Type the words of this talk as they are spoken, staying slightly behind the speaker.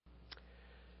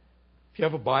If you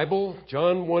have a Bible,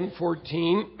 John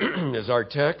 1:14 is our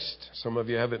text. Some of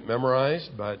you have it memorized,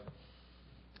 but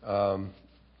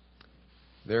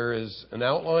there is an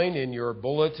outline in your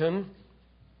bulletin.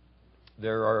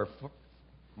 There are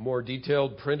more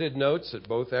detailed printed notes at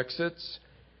both exits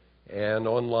and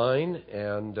online,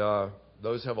 and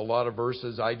those have a lot of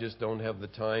verses. I just don't have the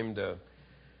time to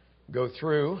go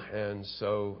through, and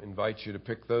so invite you to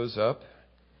pick those up.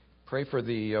 Pray for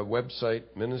the website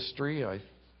ministry. I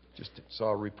just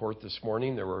saw a report this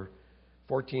morning. There were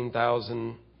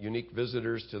 14,000 unique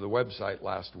visitors to the website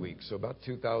last week, so about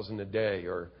 2,000 a day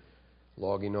are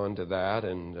logging on to that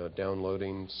and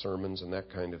downloading sermons and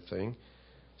that kind of thing.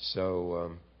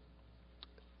 So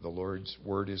the Lord's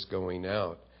Word is going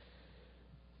out.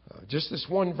 Just this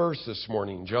one verse this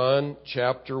morning, John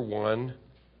chapter 1,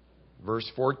 verse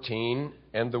 14,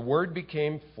 "And the Word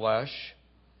became flesh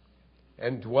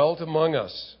and dwelt among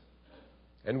us.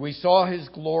 And we saw His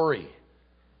glory,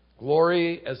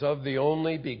 glory as of the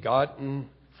only begotten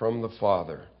from the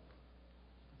Father,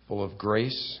 full of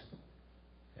grace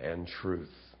and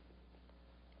truth."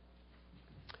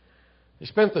 I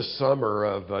spent the summer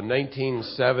of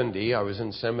 1970. I was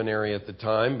in seminary at the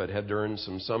time, but had to earn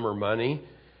some summer money.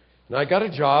 And I got a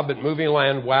job at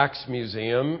Movieland Wax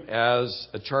Museum as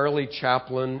a Charlie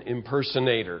Chaplin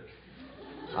impersonator.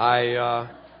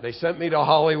 They sent me to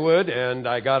Hollywood, and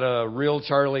I got a real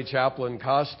Charlie Chaplin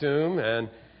costume, and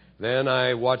then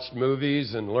I watched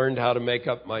movies and learned how to make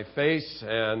up my face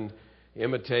and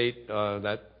imitate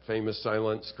that famous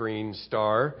silent screen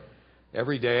star.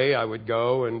 Every day I would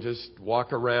go and just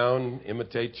walk around,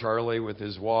 imitate Charlie with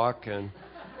his walk, and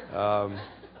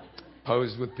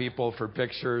pose with people for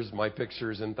pictures, my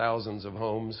pictures in thousands of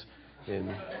homes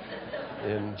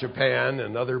in Japan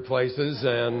and other places,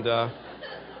 and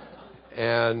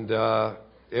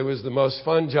it was the most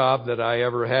fun job that I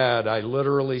ever had. I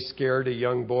literally scared a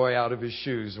young boy out of his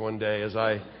shoes one day as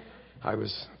I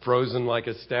was frozen like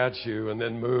a statue and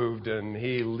then moved, and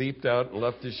he leaped out and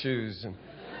left his shoes.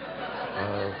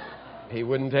 And he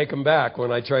wouldn't take them back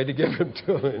when I tried to give them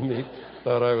to him. He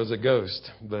thought I was a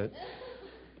ghost. But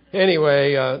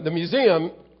anyway, the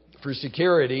museum, for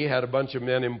security, had a bunch of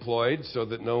men employed so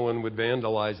that no one would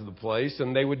vandalize the place,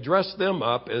 and they would dress them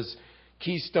up as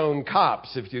Keystone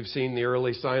Cops, if you've seen the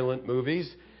early silent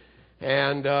movies.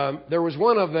 And there was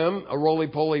one of them, a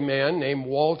roly-poly man named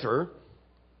Walter.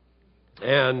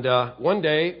 And one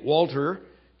day, Walter,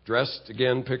 dressed,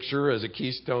 again, picture as a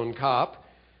Keystone Cop,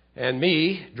 and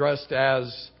me, dressed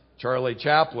as Charlie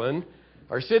Chaplin,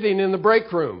 are sitting in the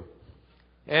break room.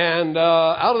 And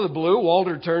out of the blue,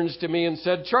 Walter turns to me and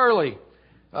said, "Charlie,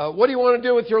 what do you want to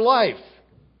do with your life?"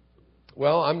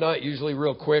 Well, I'm not usually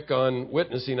real quick on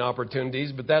witnessing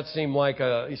opportunities, but that seemed like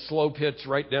a slow pitch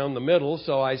right down the middle.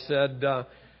 So I said,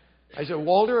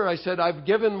 "Walter," I said, "I've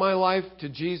given my life to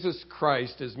Jesus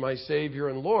Christ as my Savior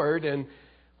and Lord, and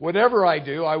whatever I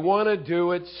do, I want to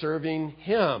do it serving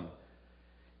Him."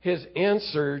 His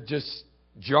answer just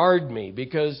jarred me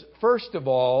because, first of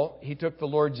all, he took the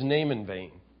Lord's name in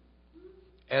vain.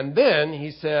 And then he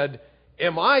said,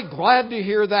 "Am I glad to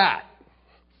hear that?"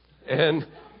 And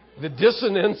the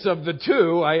dissonance of the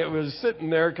two, I was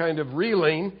sitting there kind of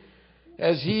reeling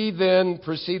as he then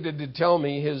proceeded to tell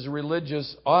me his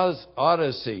religious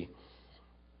odyssey.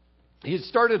 He had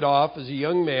started off as a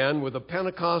young man with a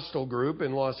Pentecostal group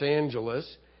in Los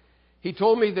Angeles. He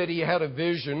told me that he had a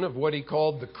vision of what he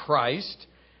called the Christ,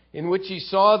 in which he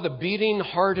saw the beating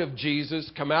heart of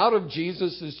Jesus come out of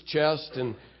Jesus' chest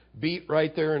and beat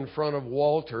right there in front of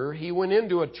Walter. He went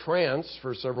into a trance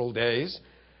for several days.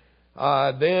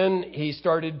 Then he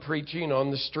started preaching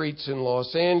on the streets in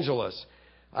Los Angeles.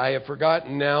 I have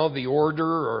forgotten now the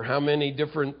order or how many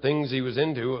different things he was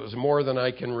into. It was more than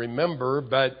I can remember,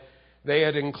 but they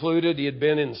had included, he had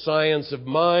been in science of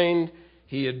mind,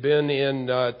 he had been in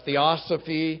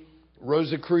theosophy,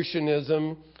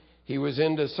 Rosicrucianism. He was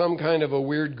into some kind of a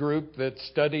weird group that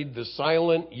studied the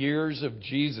silent years of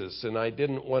Jesus, and I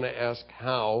didn't want to ask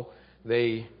how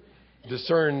they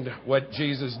discerned what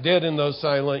Jesus did in those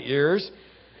silent years.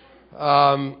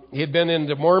 He had been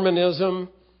into Mormonism,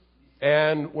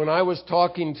 and when I was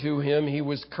talking to him, he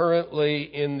was currently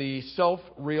in the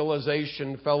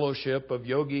Self-Realization Fellowship of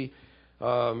Yogi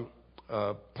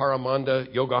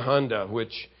Paramananda Yogananda,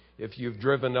 which, if you've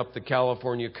driven up the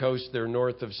California coast there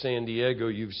north of San Diego,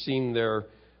 you've seen their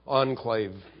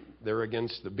enclave there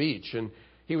against the beach. And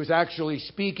he was actually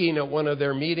speaking at one of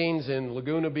their meetings in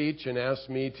Laguna Beach and asked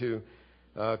me to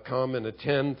come and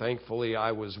attend. Thankfully,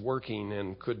 I was working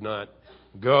and could not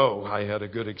go. I had a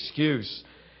good excuse.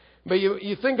 But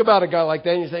you think about a guy like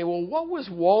that and you say, well, what was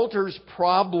Walter's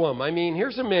problem? I mean,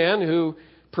 here's a man who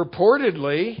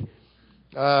purportedly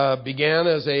began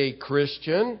as a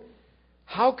Christian,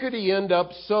 how could he end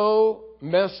up so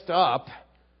messed up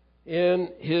in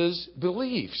his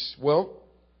beliefs? Well,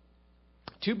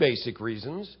 two basic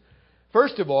reasons.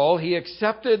 First of all, he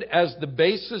accepted as the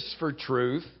basis for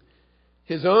truth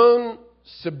his own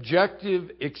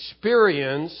subjective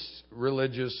experience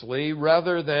religiously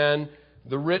rather than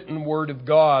the written Word of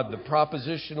God, the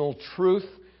propositional truth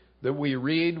that we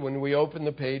read when we open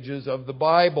the pages of the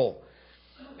Bible.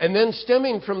 And then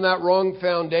stemming from that wrong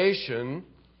foundation,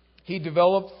 he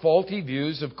developed faulty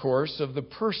views, of course, of the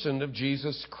person of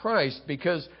Jesus Christ,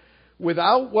 because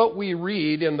without what we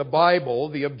read in the Bible,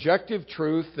 the objective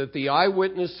truth that the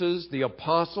eyewitnesses, the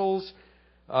apostles,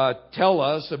 tell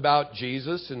us about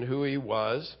Jesus and who He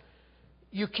was,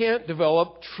 you can't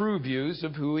develop true views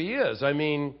of who He is. I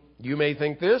mean, you may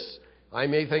think this, I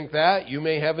may think that. You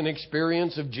may have an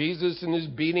experience of Jesus and His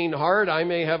beating heart. I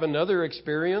may have another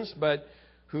experience, but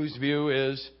whose view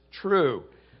is true?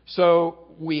 So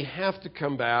we have to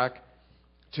come back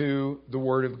to the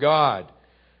Word of God.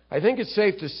 I think it's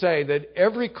safe to say that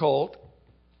every cult,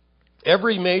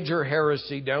 every major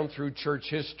heresy down through church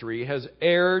history has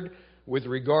erred with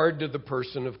regard to the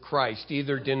person of Christ,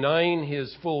 either denying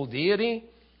His full deity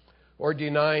or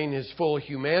denying His full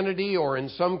humanity, or in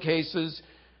some cases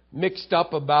mixed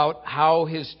up about how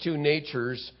His two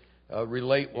natures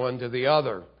relate one to the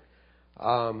other.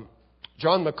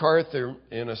 John MacArthur,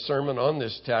 in a sermon on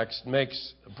this text,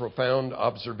 makes a profound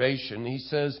observation. He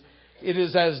says, "It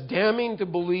is as damning to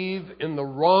believe in the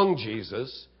wrong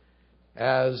Jesus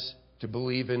as to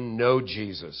believe in no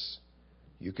Jesus."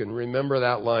 You can remember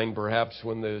that line perhaps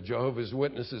when the Jehovah's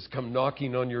Witnesses come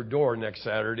knocking on your door next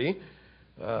Saturday.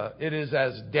 It is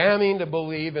as damning to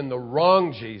believe in the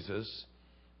wrong Jesus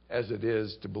as it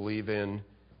is to believe in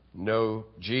no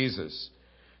Jesus.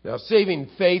 Now, saving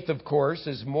faith, of course,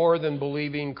 is more than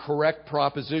believing correct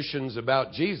propositions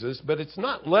about Jesus, but it's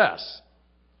not less.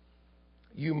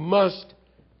 You must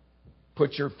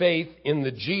put your faith in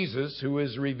the Jesus who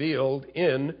is revealed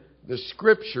in the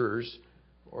Scriptures,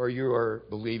 or you are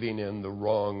believing in the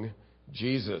wrong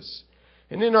Jesus.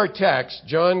 And in our text,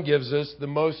 John gives us the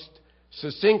most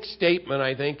succinct statement,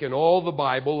 I think, in all the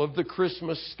Bible of the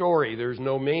Christmas story. There's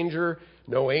no manger,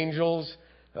 no angels,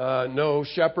 no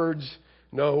shepherds,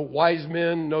 no wise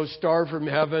men, no star from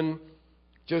heaven,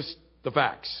 just the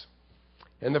facts.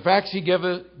 And the facts he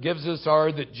gives us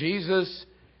are that Jesus,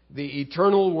 the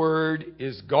eternal Word,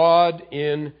 is God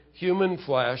in human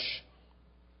flesh,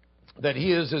 that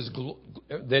He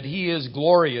is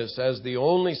glorious as the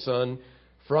only Son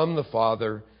from the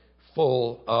Father,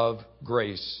 full of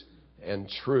grace and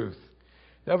truth.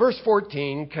 Now, verse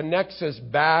 14 connects us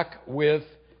back with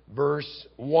verse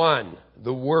 1,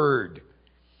 the Word.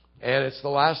 And it's the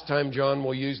last time John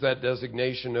will use that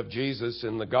designation of Jesus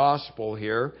in the gospel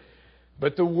here.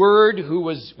 But the Word,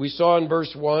 we saw in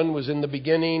verse 1, was in the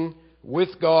beginning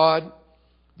with God.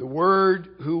 The Word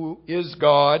who is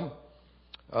God.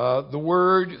 The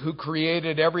Word who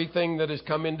created everything that has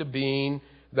come into being.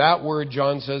 That Word,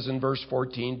 John says in verse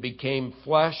 14, became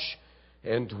flesh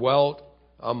and dwelt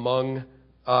among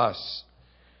us.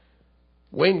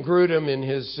 Wayne Grudem, in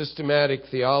his systematic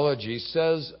theology,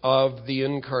 says of the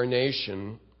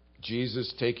incarnation,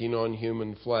 Jesus taking on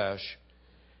human flesh,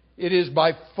 it is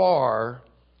by far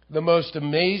the most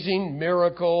amazing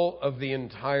miracle of the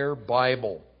entire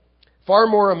Bible. Far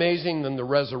more amazing than the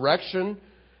resurrection,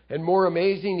 and more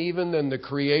amazing even than the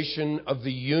creation of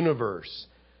the universe.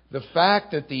 The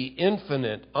fact that the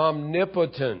infinite,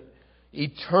 omnipotent,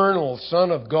 eternal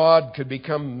Son of God could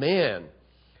become man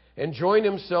and join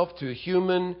Himself to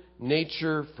human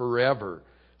nature forever,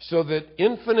 so that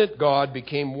infinite God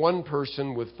became one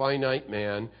person with finite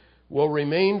man, will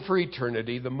remain for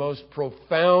eternity the most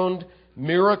profound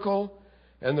miracle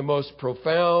and the most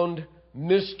profound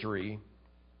mystery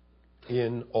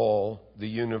in all the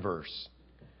universe.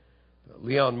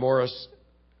 Leon Morris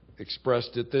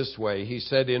expressed it this way. He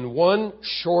said, in one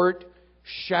short,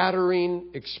 shattering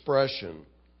expression,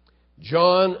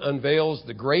 John unveils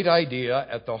the great idea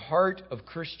at the heart of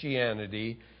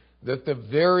Christianity that the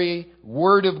very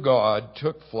Word of God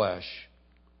took flesh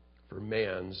for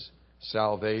man's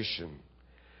salvation.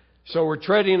 So we're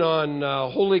treading on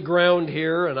holy ground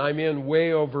here, and I'm in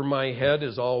way over my head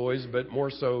as always, but more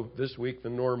so this week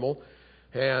than normal.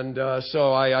 And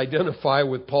so I identify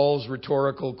with Paul's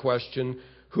rhetorical question,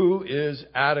 who is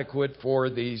adequate for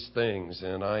these things?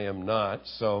 And I am not,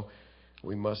 so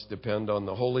we must depend on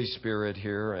the Holy Spirit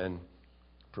here and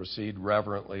proceed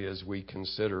reverently as we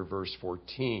consider verse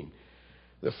 14.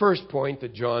 The first point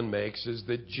that John makes is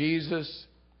that Jesus,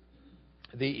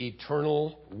 the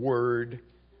eternal Word,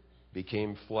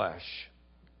 became flesh.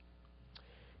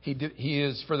 He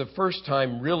is, for the first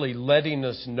time, really letting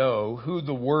us know who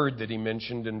the Word that he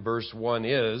mentioned in verse 1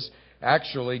 is.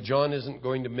 Actually, John isn't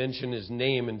going to mention his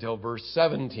name until verse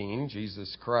 17,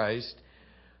 Jesus Christ.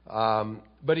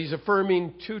 But he's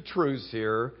affirming two truths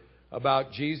here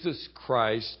about Jesus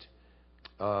Christ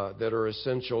that are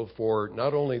essential for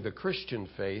not only the Christian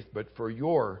faith, but for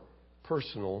your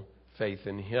personal faith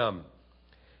in Him.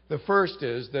 The first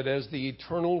is that as the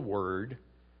eternal Word,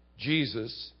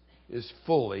 Jesus is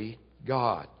fully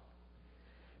God.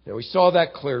 Now, we saw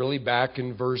that clearly back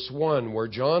in verse 1, where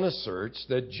John asserts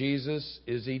that Jesus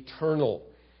is eternal.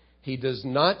 He does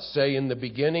not say in the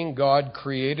beginning God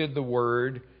created the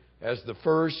Word as the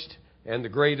first and the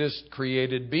greatest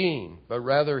created being, but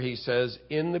rather he says,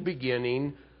 in the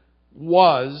beginning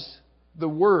was the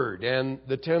Word. And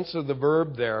the tense of the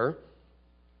verb there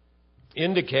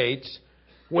indicates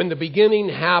when the beginning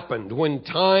happened, when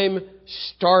time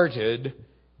started,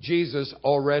 Jesus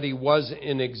already was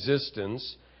in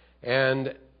existence,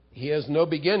 and He has no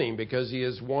beginning because He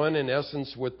is one in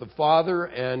essence with the Father,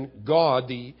 and God,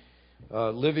 the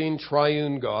living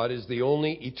triune God, is the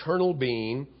only eternal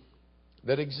being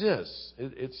that exists.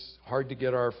 It's hard to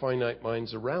get our finite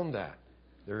minds around that.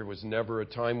 There was never a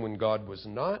time when God was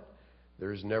not.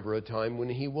 There's never a time when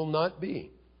He will not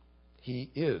be. He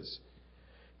is.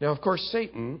 Now, of course,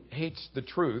 Satan hates the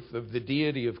truth of the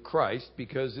deity of Christ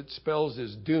because it spells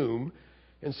his doom,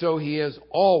 and so he has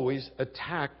always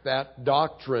attacked that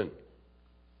doctrine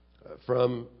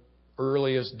from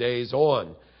earliest days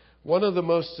on. One of the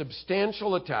most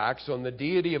substantial attacks on the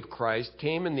deity of Christ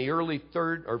came in the early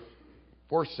 3rd or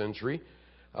 4th century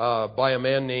by a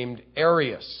man named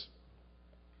Arius.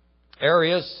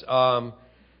 Arius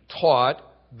taught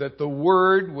that the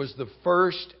Word was the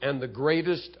first and the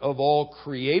greatest of all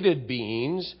created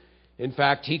beings. In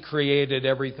fact, He created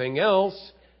everything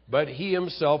else, but He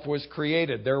Himself was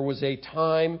created. There was a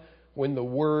time when the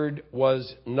Word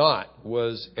was not,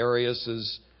 was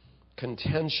Arius's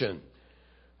contention.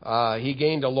 He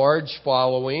gained a large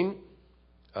following.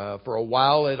 For a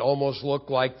while, it almost looked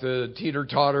like the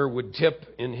teeter-totter would tip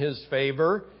in his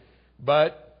favor,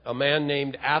 but a man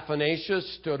named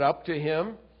Athanasius stood up to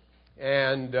him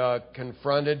and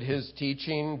confronted his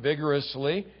teaching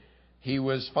vigorously. He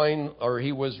was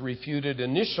refuted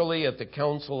initially at the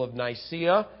Council of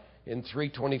Nicaea in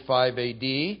 325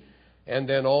 A.D., and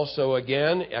then also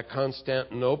again at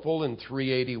Constantinople in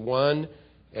 381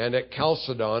 and at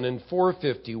Chalcedon in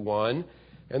 451.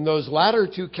 And those latter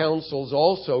two councils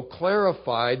also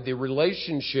clarified the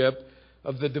relationship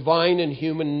of the divine and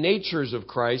human natures of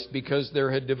Christ, because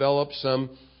there had developed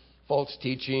some false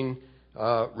teaching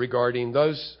regarding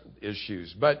those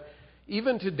issues. But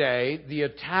even today, the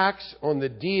attacks on the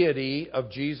deity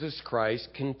of Jesus Christ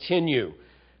continue.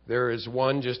 There is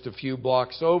one just a few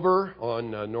blocks over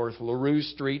on North LaRue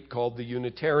Street called the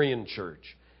Unitarian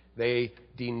Church. They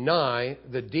deny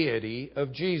the deity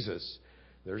of Jesus.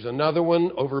 There's another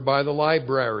one over by the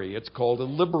library. It's called a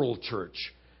liberal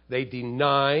church. They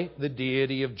deny the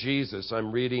deity of Jesus.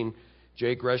 I'm reading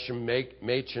J. Gresham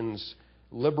Machen's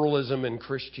Liberalism and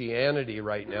Christianity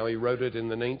right now. He wrote it in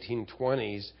the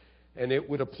 1920s, and it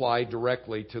would apply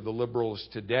directly to the liberals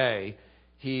today.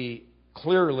 He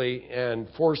clearly and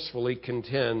forcefully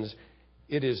contends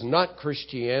it is not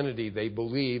Christianity they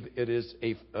believe, it is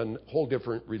a whole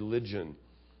different religion.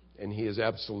 And he is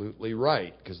absolutely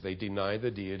right, because they deny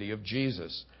the deity of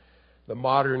Jesus. The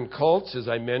modern cults, as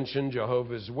I mentioned,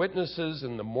 Jehovah's Witnesses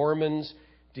and the Mormons,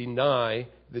 deny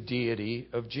the deity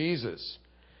of Jesus.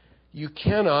 You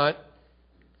cannot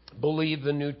believe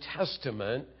the New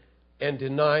Testament and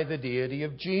deny the deity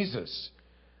of Jesus.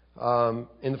 In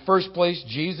the first place,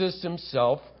 Jesus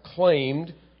Himself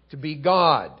claimed to be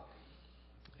God.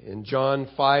 In John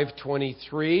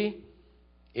 5:23,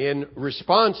 in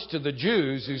response to the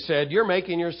Jews who said, "You're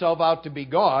making yourself out to be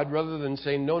God," rather than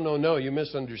saying, no, you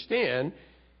misunderstand,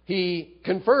 He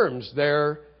confirms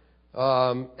their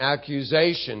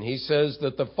accusation. He says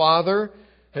that the Father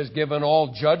has given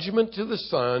all judgment to the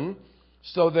Son,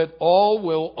 so that all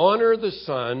will honor the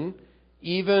Son,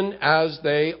 even as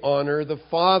they honor the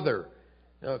Father.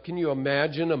 Now, can you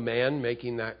imagine a man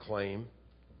making that claim?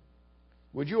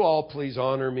 Would you all please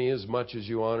honor me as much as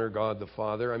you honor God the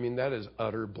Father? I mean, that is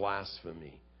utter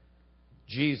blasphemy.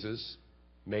 Jesus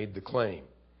made the claim.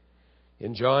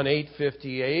 In John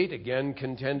 8:58, again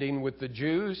contending with the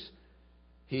Jews,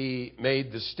 He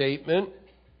made the statement,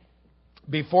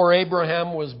 "Before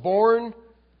Abraham was born,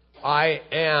 I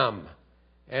am."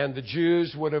 And the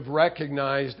Jews would have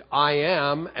recognized "I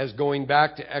am" as going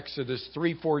back to Exodus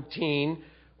 3:14,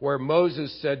 where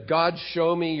Moses said, God,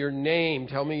 show me your name,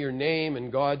 tell me your name.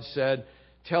 And God said,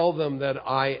 tell them that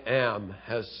I am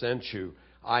has sent you.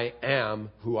 I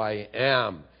am who I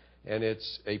am. And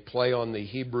it's a play on the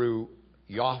Hebrew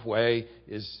Yahweh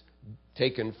is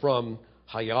taken from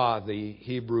Hayah, the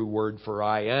Hebrew word for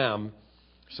I am.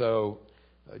 So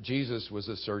Jesus was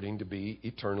asserting to be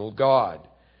eternal God.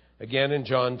 Again, in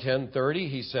John 10:30,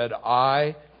 he said,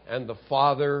 I and the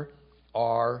Father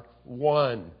are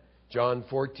one. John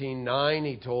 14:9,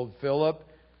 he told Philip,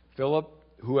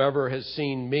 whoever has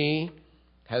seen me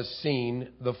has seen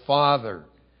the Father.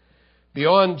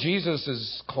 Beyond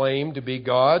Jesus' claim to be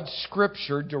God,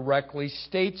 Scripture directly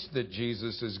states that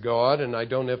Jesus is God, and I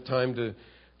don't have time to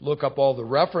look up all the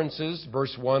references.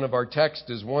 Verse 1 of our text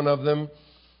is one of them.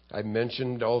 I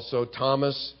mentioned also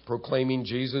Thomas proclaiming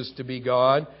Jesus to be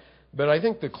God. But I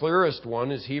think the clearest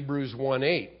one is Hebrews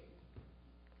 1:8,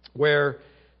 where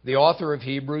the author of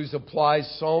Hebrews applies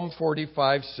Psalm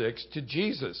 45:6 to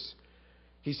Jesus.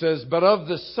 He says, but of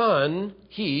the Son,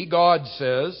 he, God,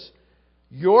 says,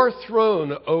 your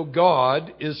throne, O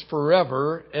God, is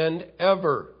forever and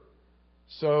ever.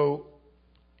 So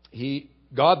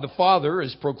God the Father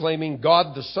is proclaiming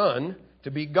God the Son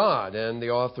to be God, and the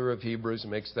author of Hebrews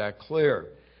makes that clear.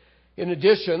 In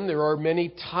addition, there are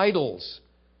many titles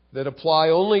that apply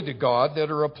only to God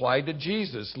that are applied to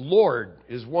Jesus. Lord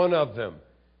is one of them.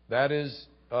 That is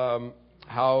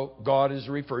how God is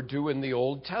referred to in the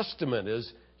Old Testament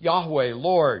as Yahweh,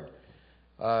 Lord.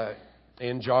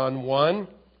 In John 1,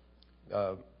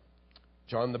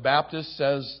 John the Baptist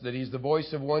says that he's the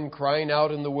voice of one crying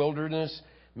out in the wilderness,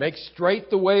 make straight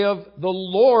the way of the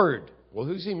Lord. Well,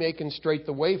 who's he making straight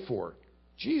the way for?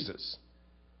 Jesus.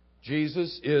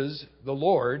 Jesus is the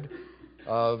Lord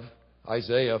of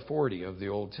Isaiah 40 of the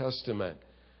Old Testament.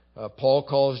 Paul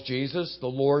calls Jesus the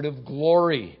Lord of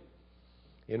glory.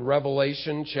 In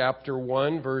Revelation chapter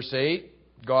 1, verse 8,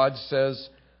 God says,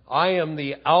 I am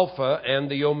the Alpha and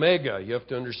the Omega. You have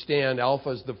to understand,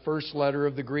 Alpha is the first letter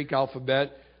of the Greek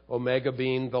alphabet, Omega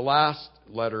being the last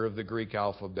letter of the Greek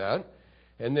alphabet.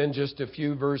 And then just a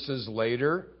few verses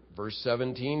later, verse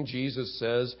 17, Jesus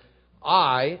says,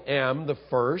 I am the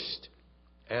first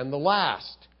and the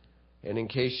last. And in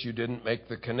case you didn't make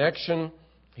the connection,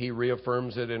 he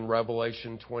reaffirms it in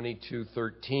Revelation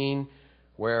 22:13,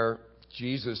 where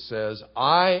Jesus says,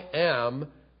 I am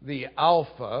the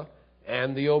Alpha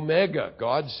and the Omega.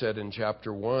 God said in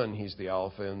chapter 1, he's the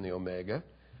Alpha and the Omega.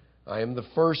 I am the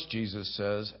first, Jesus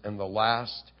says, and the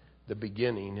last, the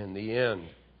beginning and the end.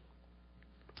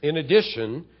 In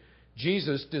addition,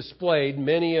 Jesus displayed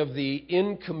many of the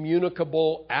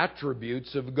incommunicable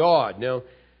attributes of God. Now,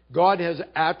 God has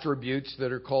attributes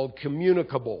that are called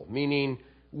communicable, meaning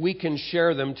we can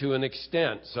share them to an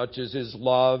extent, such as His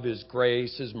love, His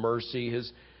grace, His mercy,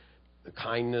 His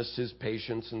kindness, His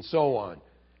patience, and so on.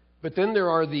 But then there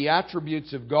are the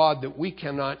attributes of God that we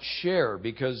cannot share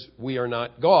because we are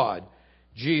not God.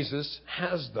 Jesus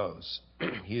has those.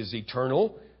 He is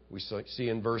eternal. We see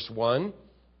in verse 1.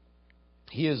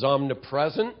 He is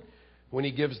omnipresent. When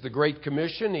He gives the Great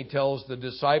Commission, He tells the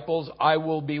disciples, I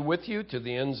will be with you to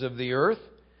the ends of the earth.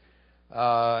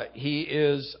 He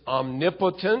is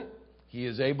omnipotent. He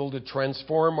is able to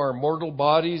transform our mortal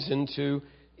bodies into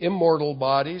immortal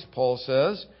bodies, Paul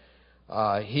says.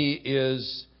 He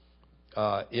is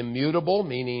immutable,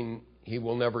 meaning He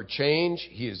will never change.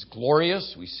 He is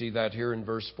glorious. We see that here in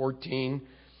verse 14.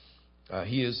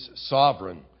 He is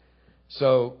sovereign.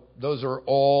 So those are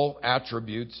all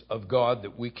attributes of God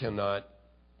that we cannot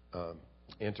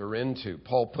enter into.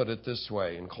 Paul put it this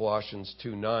way in Colossians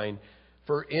 2:9,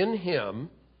 for in Him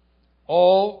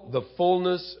all the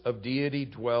fullness of deity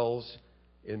dwells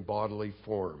in bodily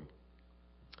form.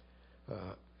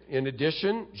 In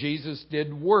addition, Jesus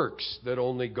did works that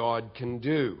only God can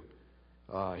do.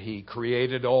 He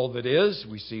created all that is.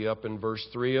 We see up in verse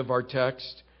 3 of our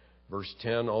text. Verse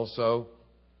 10 also.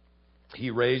 He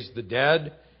raised the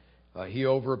dead. He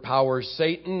overpowers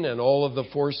Satan and all of the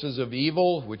forces of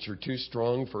evil, which are too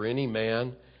strong for any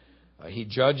man. He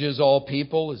judges all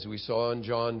people, as we saw in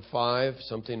John 5,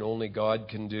 something only God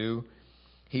can do.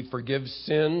 He forgives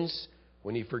sins.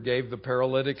 When He forgave the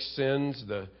paralytic's sins,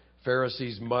 the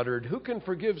Pharisees muttered, who can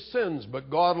forgive sins but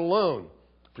God alone?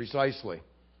 Precisely.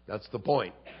 That's the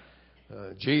point.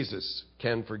 Jesus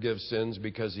can forgive sins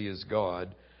because He is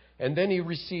God. And then He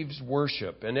receives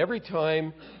worship. And every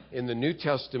time in the New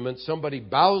Testament somebody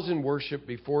bows in worship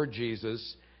before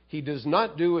Jesus, He does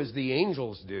not do as the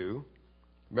angels do.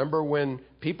 Remember when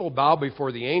people bow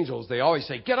before the angels, they always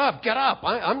say, get up,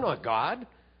 I'm not God.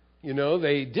 You know,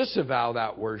 they disavow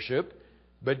that worship.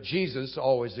 But Jesus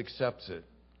always accepts it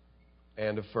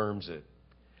and affirms it.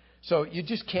 So you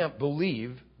just can't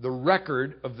believe the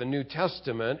record of the New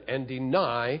Testament and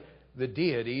deny the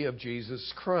deity of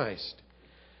Jesus Christ.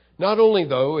 Not only,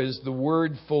 though, is the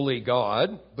Word fully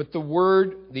God, but the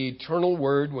Word, the eternal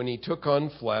Word, when He took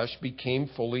on flesh, became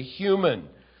fully human.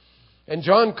 And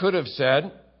John could have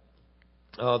said,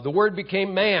 the Word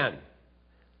became man.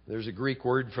 There's a Greek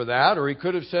word for that. Or he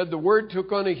could have said, the Word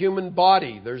took on a human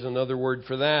body. There's another word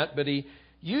for that. But he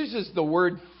uses the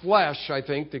word flesh, I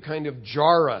think, to kind of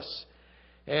jar us.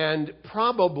 And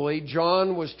probably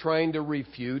John was trying to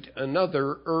refute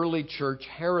another early church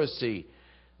heresy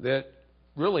that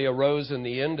really arose in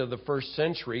the end of the first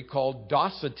century called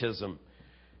Docetism.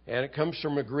 And it comes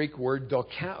from a Greek word,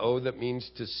 dokao, that means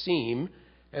to seem.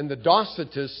 And the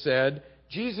Docetists said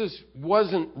Jesus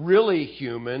wasn't really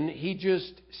human. He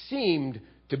just seemed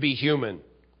to be human.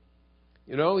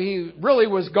 You know, He really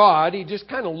was God. He just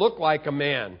kind of looked like a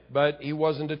man, but He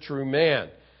wasn't a true man.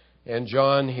 And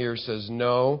John here says,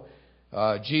 no,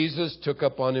 Jesus took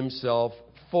up on Himself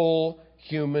full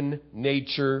human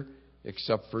nature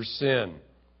except for sin.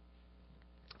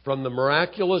 From the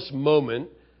miraculous moment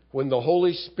when the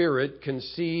Holy Spirit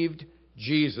conceived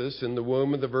Jesus in the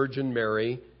womb of the Virgin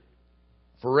Mary,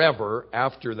 forever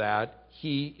after that,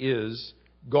 He is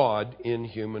God in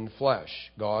human flesh.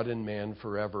 God and man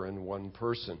forever in one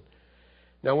person.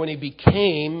 Now, when He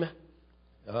became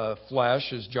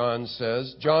flesh, as John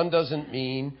says, John doesn't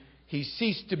mean He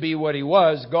ceased to be what He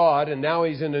was, God, and now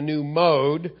He's in a new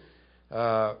mode.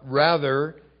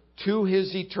 Rather, to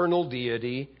His eternal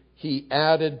deity, He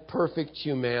added perfect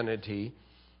humanity,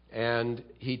 and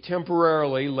He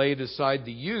temporarily laid aside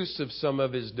the use of some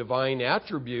of His divine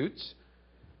attributes.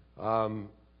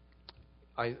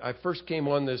 I first came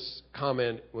on this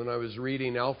comment when I was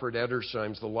reading Alfred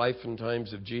Edersheim's The Life and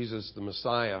Times of Jesus the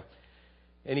Messiah.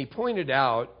 And he pointed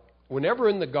out, whenever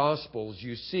in the Gospels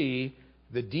you see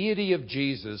the deity of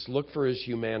Jesus, look for His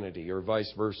humanity, or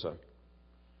vice versa.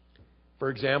 For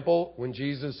example, when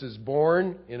Jesus is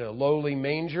born in a lowly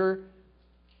manger,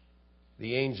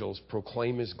 the angels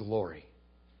proclaim His glory,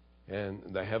 and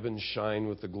the heavens shine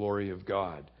with the glory of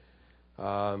God.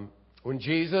 When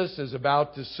Jesus is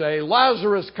about to say,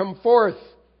 Lazarus, come forth,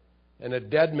 and a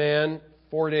dead man,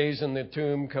 4 days in the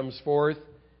tomb, comes forth,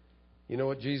 you know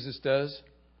what Jesus does?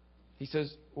 He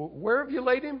says, where have you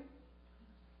laid him?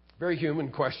 Very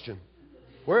human question.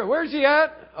 Where's he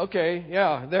at? Okay,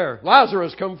 yeah, there.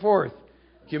 Lazarus, come forth.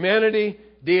 Humanity,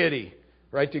 deity,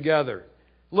 right together.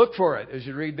 Look for it as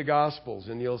you read the Gospels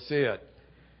and you'll see it.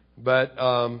 But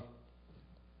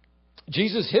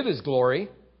Jesus hid His glory.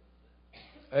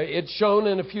 It's shown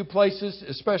in a few places,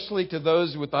 especially to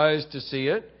those with eyes to see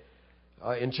it.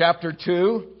 In chapter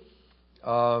 2,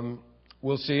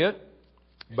 we'll see it.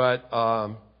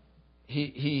 But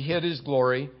he hid His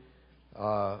glory,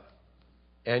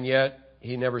 and yet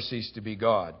He never ceased to be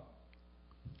God.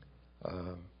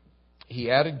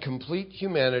 He added complete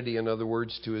humanity, in other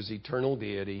words, to His eternal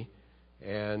deity.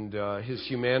 And His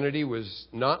humanity was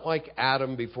not like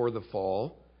Adam before the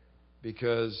fall,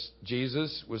 because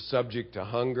Jesus was subject to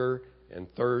hunger and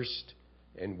thirst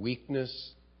and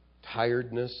weakness,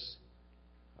 tiredness,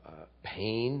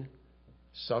 pain,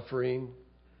 suffering,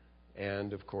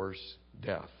 and, of course,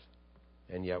 death,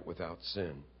 and yet without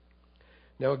sin.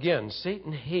 Now, again,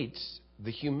 Satan hates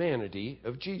the humanity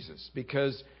of Jesus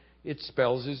because it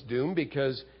spells his doom,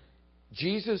 because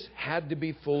Jesus had to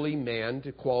be fully man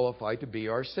to qualify to be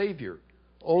our Savior.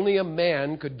 Only a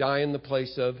man could die in the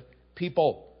place of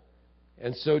people.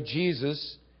 And so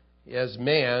Jesus, as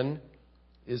man,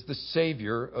 is the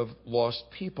Savior of lost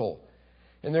people.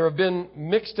 And there have been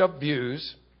mixed up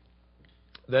views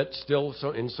that still,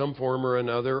 in some form or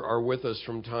another, are with us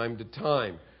from time to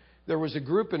time. There was a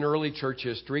group in early church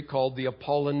history called the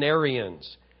Apollinarians.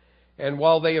 And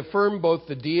while they affirmed both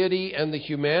the deity and the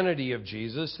humanity of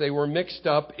Jesus, they were mixed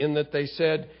up in that they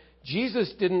said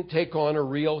Jesus didn't take on a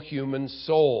real human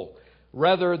soul.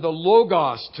 Rather, the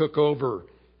Logos took over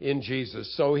in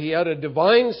Jesus. So He had a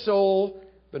divine soul,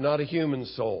 but not a human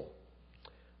soul.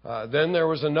 Then there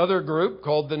was another group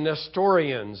called the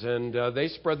Nestorians, and they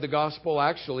spread the gospel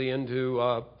actually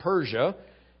into Persia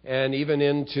and even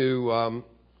into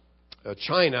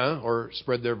China, or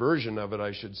spread their version of it,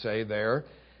 I should say, there.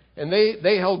 And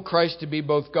they held Christ to be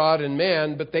both God and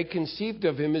man, but they conceived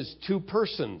of Him as two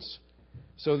persons.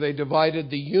 So they divided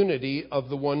the unity of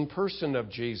the one person of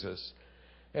Jesus.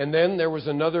 And then there was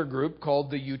another group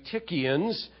called the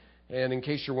Eutychians. And in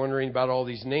case you're wondering about all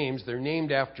these names, they're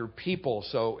named after people.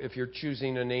 So if you're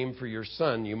choosing a name for your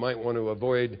son, you might want to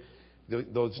avoid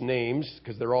those names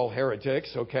because they're all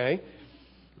heretics, okay?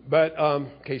 But in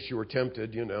case you were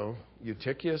tempted,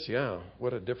 Eutychius, yeah,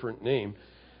 what a different name.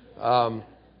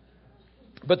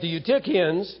 But the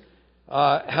Eutychians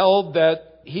held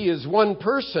that he is one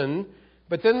person,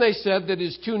 but then they said that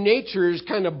his two natures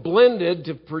kind of blended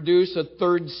to produce a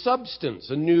third substance,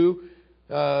 a new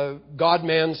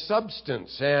God-man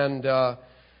substance. And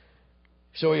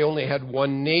so he only had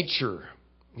one nature.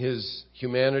 His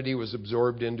humanity was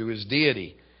absorbed into his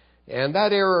deity. And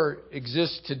that error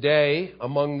exists today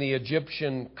among the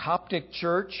Egyptian Coptic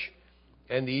Church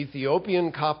and the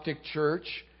Ethiopian Coptic Church.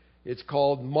 It's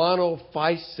called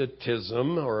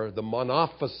monophysitism, or the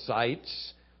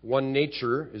monophysites. One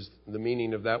nature is the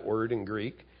meaning of that word in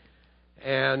Greek.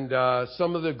 And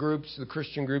some of the groups, the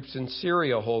Christian groups in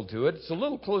Syria, hold to it. It's a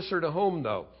little closer to home,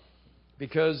 though,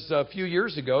 because a few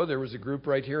years ago there was a group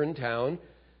right here in town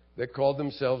that called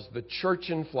themselves the Church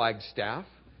in Flagstaff.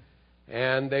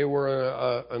 And they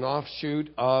were an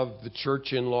offshoot of the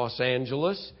church in Los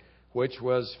Angeles, which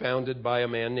was founded by a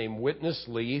man named Witness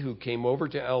Lee, who came over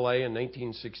to L.A. in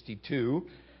 1962.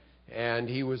 And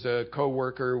he was a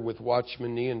co-worker with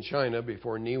Watchman Nee in China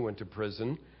before Nee went to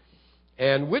prison.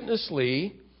 And Witness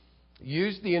Lee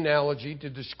used the analogy to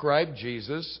describe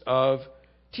Jesus of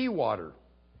tea water.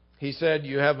 He said,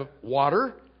 you have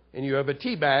water and you have a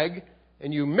tea bag,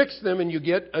 and you mix them and you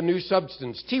get a new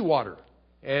substance, tea water.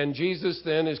 And Jesus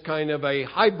then is kind of a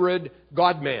hybrid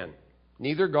God-man.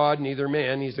 Neither God, neither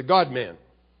man. He's a God-man.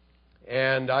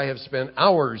 And I have spent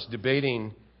hours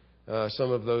debating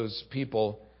some of those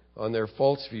people on their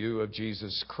false view of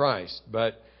Jesus Christ.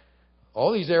 But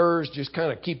all these errors just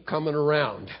kind of keep coming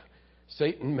around.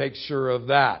 Satan makes sure of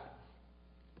that.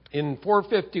 In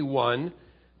 451,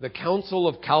 the Council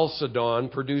of Chalcedon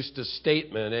produced a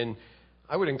statement, and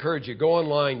I would encourage you, go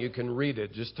online, you can read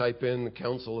it. Just type in the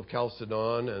Council of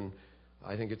Chalcedon, and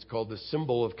I think it's called the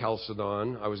Symbol of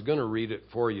Chalcedon. I was going to read it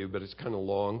for you, but it's kind of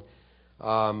long.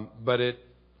 But it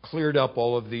cleared up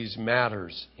all of these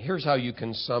matters. Here's how you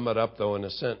can sum it up, though, in a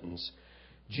sentence.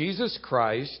 Jesus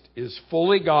Christ is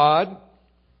fully God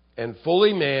and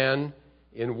fully man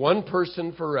in one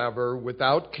person forever,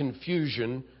 without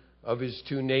confusion of his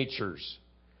two natures.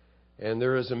 And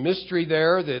there is a mystery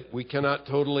there that we cannot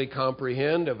totally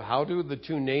comprehend of how do the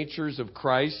two natures of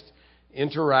Christ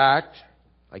interact.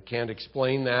 I can't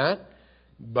explain that,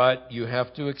 but you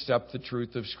have to accept the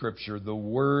truth of Scripture. The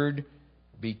Word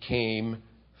became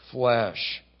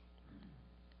flesh.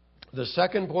 The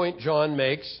second point John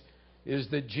makes is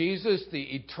that Jesus,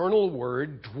 the eternal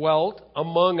Word, dwelt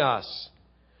among us.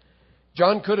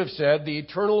 John could have said the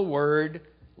eternal Word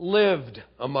lived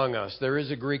among us. There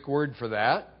is a Greek word for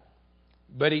that.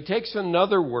 But he takes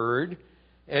another word,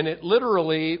 and it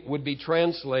literally would be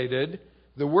translated,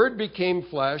 the Word became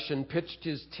flesh and pitched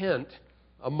his tent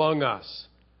among us.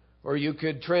 Or you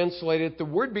could translate it, the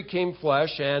Word became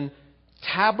flesh and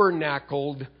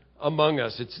tabernacled among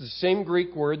us. It's the same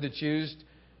Greek word that's used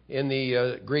in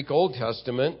the Greek Old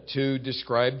Testament to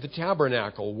describe the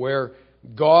tabernacle, where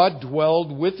God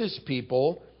dwelled with his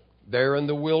people there in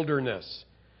the wilderness.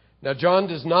 Now, John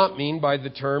does not mean by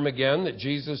the term, again, that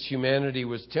Jesus' humanity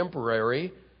was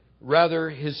temporary.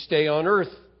 Rather, his stay on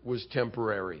earth was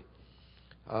temporary.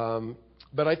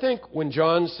 But I think when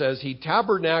John says he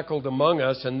tabernacled among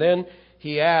us, and then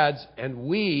he adds, and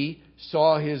we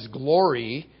saw his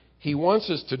glory, he wants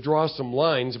us to draw some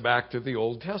lines back to the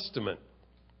Old Testament.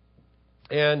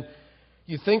 And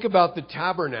you think about the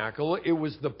tabernacle, it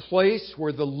was the place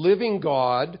where the living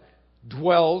God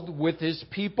dwelled with his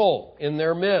people in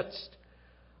their midst.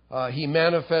 He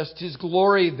manifests his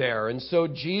glory there. And so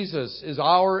Jesus is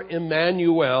our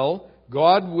Emmanuel,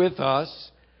 God with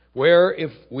us, where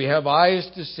if we have eyes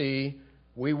to see,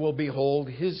 we will behold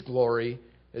his glory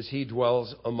as he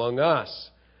dwells among us.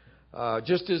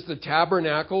 Just as the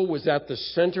tabernacle was at the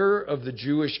center of the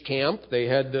Jewish camp, they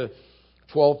had the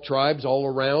 12 tribes all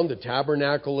around, the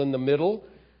tabernacle in the middle.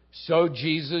 So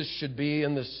Jesus should be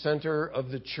in the center of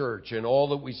the church. And all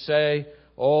that we say,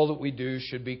 all that we do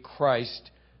should be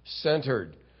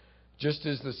Christ-centered. Just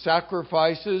as the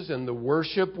sacrifices and the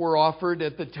worship were offered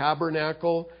at the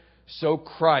tabernacle, so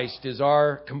Christ is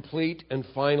our complete and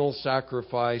final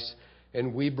sacrifice.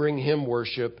 And we bring him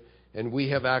worship, and we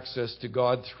have access to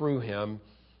God through him.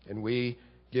 And we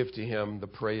give to him the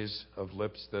praise of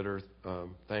lips that are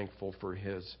thankful for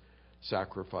his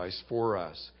sacrifice for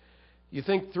us. You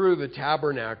think through the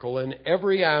tabernacle, and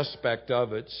every aspect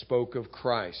of it spoke of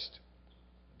Christ.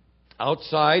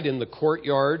 Outside in the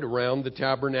courtyard around the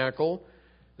tabernacle,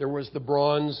 there was the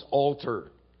bronze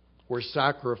altar where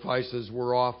sacrifices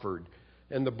were offered,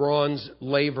 and the bronze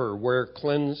laver where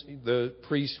the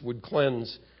priests would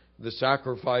cleanse the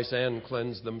sacrifice and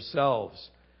cleanse themselves.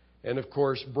 And of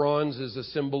course, bronze is a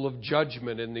symbol of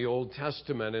judgment in the Old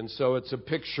Testament. And so it's a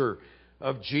picture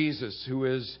of Jesus, who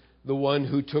is the one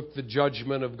who took the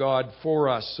judgment of God for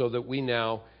us so that we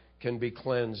now can be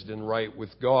cleansed and right with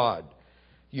God.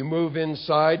 You move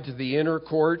inside to the inner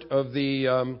court of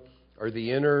the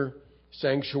inner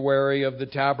sanctuary of the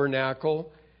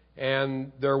tabernacle,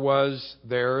 and there was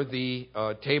there the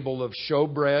table of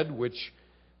showbread, which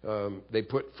they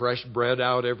put fresh bread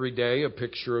out every day, a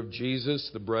picture of Jesus,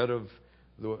 the bread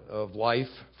of life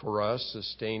for us,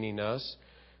 sustaining us.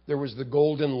 There was the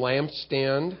golden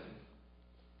lampstand,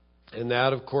 and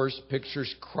that, of course,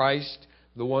 pictures Christ,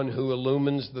 the one who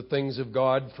illumines the things of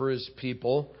God for His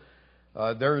people.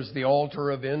 There's the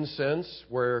altar of incense,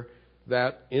 where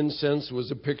that incense was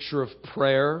a picture of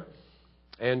prayer,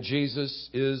 and Jesus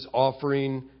is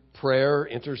offering prayer,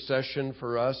 intercession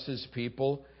for us, His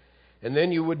people. And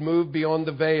then you would move beyond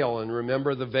the veil. And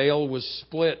remember, the veil was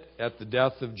split at the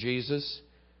death of Jesus.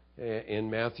 In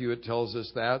Matthew it tells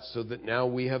us that, so that now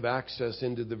we have access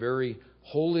into the very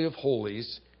Holy of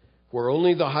Holies, where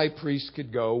only the high priest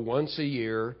could go once a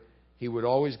year. He would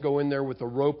always go in there with a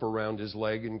rope around his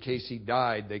leg. In case he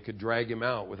died, they could drag him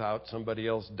out without somebody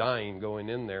else dying going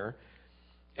in there.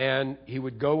 And he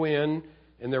would go in,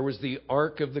 and there was the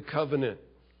Ark of the Covenant.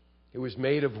 It was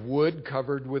made of wood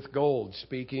covered with gold,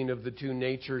 speaking of the two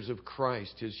natures of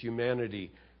Christ, His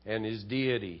humanity and His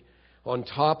deity. On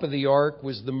top of the ark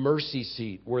was the mercy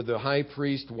seat, where the high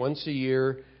priest once a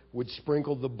year would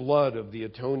sprinkle the blood of the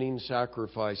atoning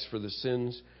sacrifice for the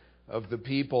sins of the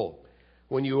people.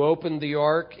 When you opened the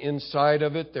ark, inside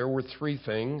of it, there were three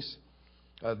things.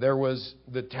 There was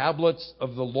the tablets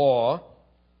of the law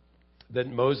that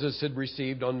Moses had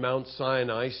received on Mount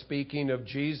Sinai, speaking of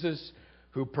Jesus,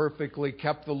 who perfectly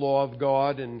kept the law of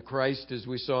God, and Christ, as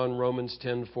we saw in Romans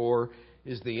 10:4,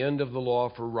 is the end of the law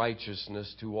for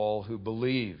righteousness to all who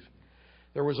believe.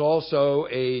 There was also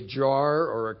a jar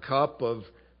or a cup of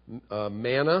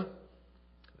manna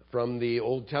from the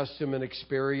Old Testament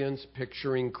experience,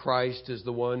 picturing Christ as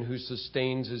the one who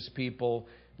sustains His people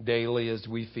daily as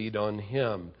we feed on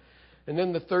Him. And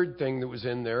then the third thing that was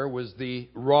in there was the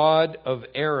rod of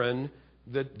Aaron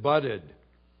that budded.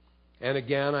 And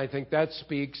again, I think that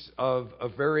speaks of a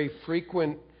very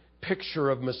frequent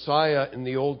picture of Messiah in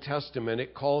the Old Testament.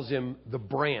 It calls Him the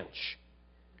branch.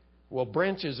 Well,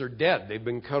 branches are dead. They've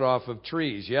been cut off of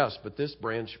trees, yes, but this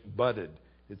branch budded.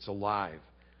 It's alive.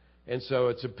 And so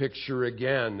it's a picture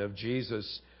again of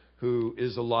Jesus, who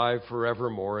is alive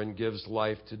forevermore and gives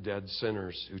life to dead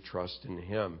sinners who trust in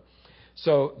Him.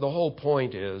 So the whole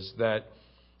point is that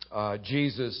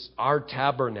Jesus, our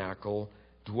tabernacle,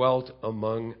 dwelt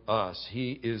among us.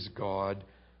 He is God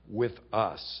with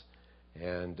us.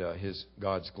 And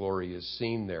God's glory is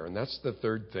seen there. And that's the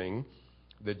third thing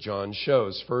that John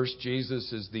shows. First,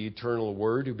 Jesus is the eternal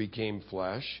Word who became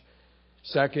flesh.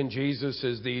 Second, Jesus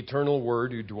is the eternal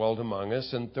Word who dwelt among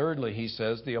us. And thirdly, he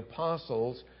says, the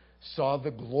apostles saw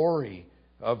the glory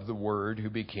of the Word who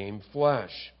became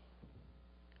flesh.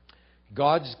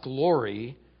 God's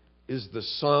glory is the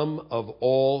sum of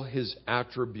all His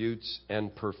attributes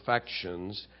and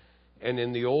perfections. And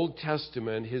in the Old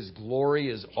Testament, His glory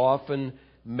is often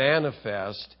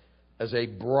manifest as a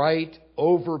bright,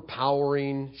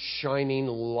 overpowering, shining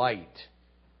light.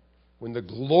 When the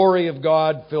glory of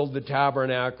God filled the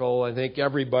tabernacle, I think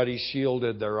everybody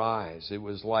shielded their eyes. It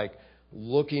was like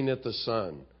looking at the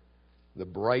sun, the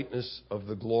brightness of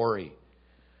the glory.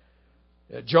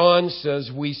 John says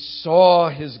we saw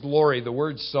His glory. The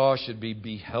word saw should be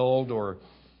beheld, or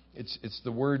it's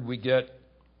the word we get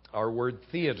our word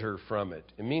theater from it.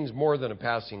 It means more than a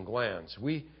passing glance.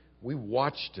 We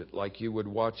watched it like you would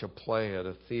watch a play at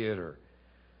a theater.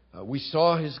 We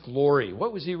saw His glory.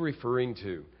 What was He referring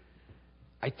to?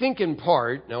 I think in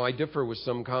part, now I differ with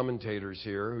some commentators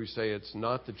here who say it's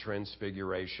not the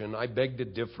transfiguration. I beg to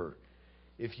differ.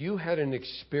 If you had an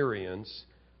experience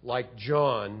like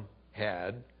John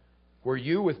had, where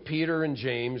you with Peter and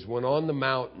James went on the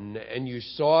mountain and you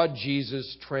saw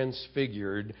Jesus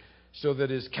transfigured so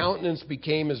that His countenance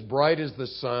became as bright as the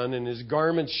sun and His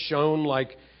garments shone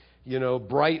like,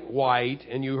 bright white,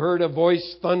 and you heard a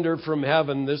voice thunder from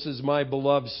heaven, "This is my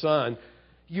beloved Son,"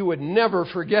 you would never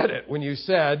forget it when you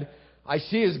said, "I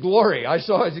see His glory. I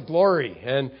saw His glory."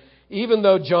 And even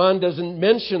though John doesn't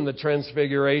mention the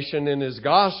transfiguration in his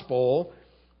gospel,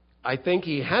 I think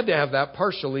he had to have that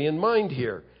partially in mind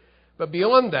here. But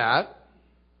beyond that,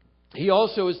 he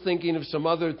also is thinking of some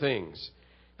other things.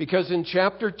 Because in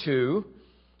chapter 2,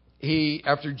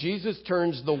 after Jesus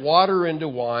turns the water into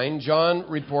wine, John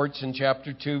reports in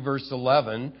chapter 2, verse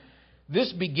 11,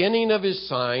 This beginning of his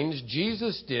signs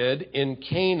Jesus did in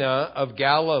Cana of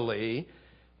Galilee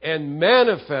and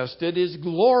manifested his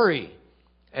glory,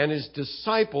 and his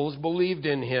disciples believed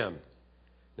in him.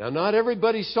 Now, not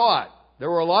everybody saw it. There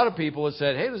were a lot of people that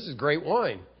said, hey, this is great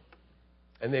wine.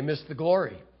 And they missed the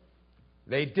glory.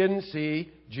 They didn't see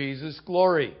Jesus'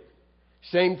 glory.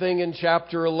 Same thing in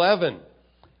chapter 11.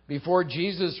 Before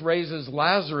Jesus raises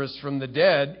Lazarus from the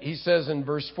dead, he says in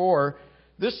verse 4,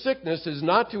 this sickness is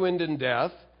not to end in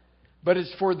death, but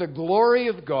it's for the glory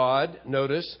of God,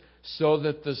 notice, so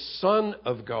that the Son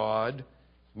of God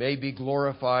may be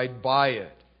glorified by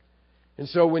it. And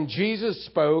so when Jesus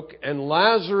spoke and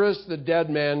Lazarus, the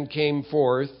dead man, came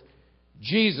forth,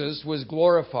 Jesus was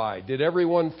glorified. Did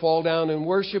everyone fall down and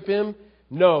worship him?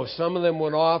 No. Some of them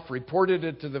went off, reported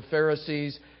it to the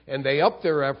Pharisees, and they upped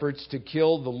their efforts to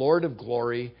kill the Lord of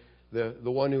glory, the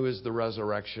one who is the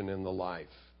resurrection and the life.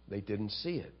 They didn't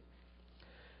see it.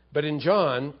 But in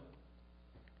John,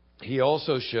 he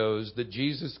also shows that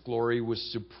Jesus' glory was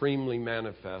supremely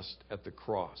manifest at the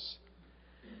cross.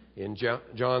 In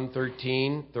John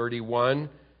 13:31,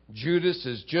 Judas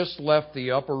has just left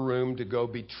the upper room to go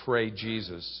betray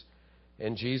Jesus.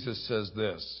 And Jesus says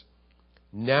this,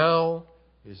 now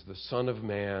is the Son of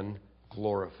Man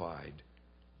glorified,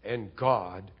 and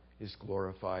God is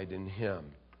glorified in him.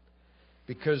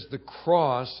 Because the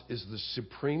cross is the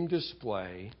supreme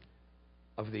display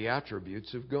of the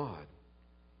attributes of God.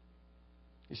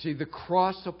 You see, the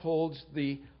cross upholds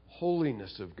the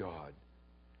holiness of God,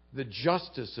 the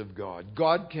justice of God.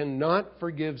 God cannot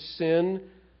forgive sin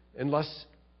unless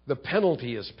the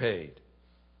penalty is paid.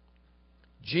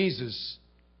 Jesus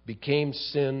became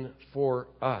sin for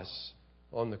us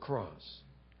on the cross.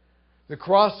 The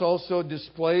cross also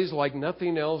displays, like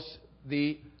nothing else,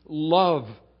 the love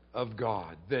of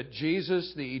God. That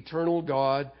Jesus, the eternal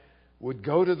God, would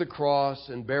go to the cross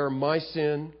and bear my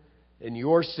sin and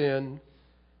your sin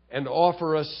and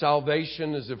offer us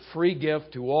salvation as a free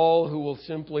gift to all who will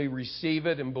simply receive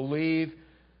it and believe.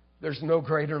 There's no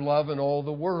greater love in all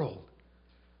the world.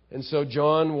 And so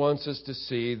John wants us to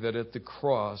see that at the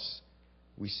cross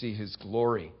we see his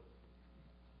glory.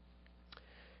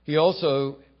 He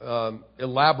also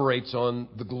elaborates on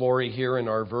the glory here in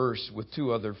our verse with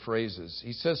two other phrases.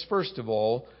 He says, first of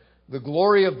all, the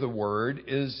glory of the Word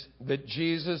is that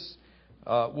Jesus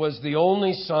was the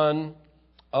only Son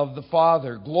of the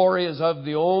Father. Glory is of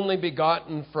the only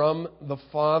begotten from the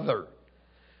Father.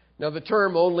 Now, the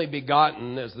term only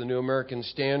begotten, as the New American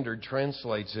Standard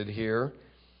translates it here,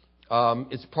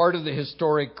 it's part of the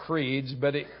historic creeds,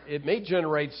 but it may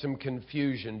generate some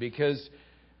confusion because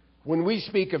when we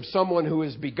speak of someone who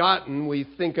is begotten, we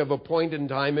think of a point in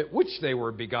time at which they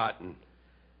were begotten.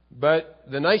 But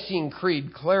the Nicene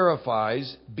Creed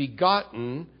clarifies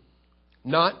begotten,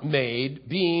 not made,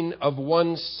 being of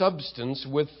one substance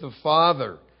with the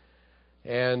Father.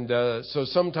 And so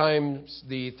sometimes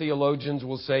the theologians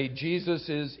will say Jesus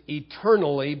is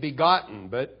eternally begotten.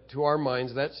 But to our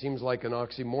minds, that seems like an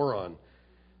oxymoron.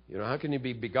 You know, how can you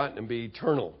be begotten and be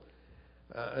eternal?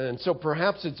 And so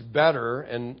perhaps it's better,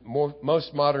 and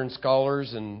most modern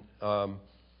scholars and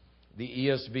the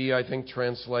ESV, I think,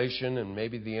 translation, and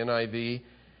maybe the NIV,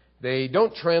 they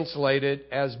don't translate it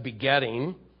as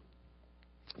begetting,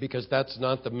 because that's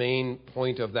not the main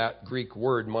point of that Greek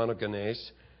word, monogenes.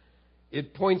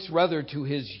 It points rather to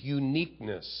his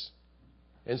uniqueness.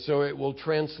 And so it will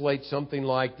translate something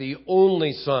like the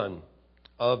only Son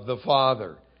of the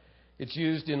Father. It's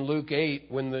used in Luke 8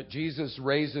 when Jesus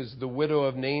raises the widow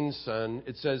of Nain's son.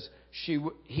 It says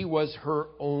he was her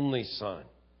only son.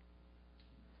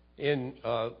 In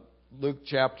Luke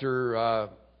chapter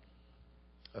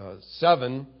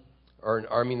 7,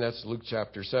 that's Luke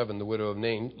chapter 7, the widow of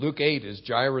Nain. Luke 8 is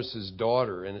Jairus'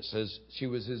 daughter, and it says she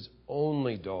was his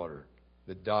only daughter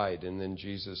that died, and then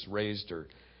Jesus raised her.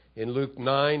 In Luke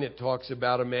 9, it talks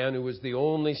about a man who was the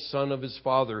only son of his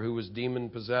father who was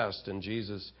demon-possessed, and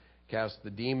Jesus cast the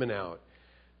demon out.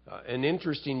 An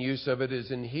interesting use of it is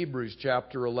in Hebrews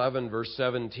chapter 11, verse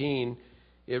 17.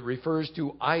 It refers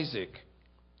to Isaac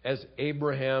as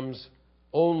Abraham's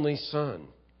only son.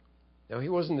 Now, he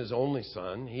wasn't his only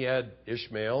son. He had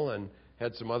Ishmael and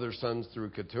had some other sons through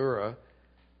Keturah.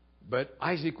 But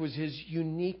Isaac was his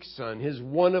unique son, his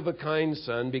one-of-a-kind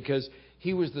son, because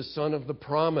he was the son of the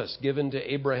promise given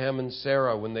to Abraham and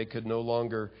Sarah when they could no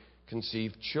longer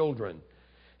conceive children.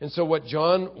 And so what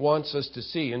John wants us to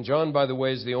see, and John, by the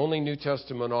way, is the only New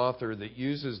Testament author that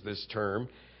uses this term,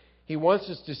 he wants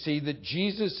us to see that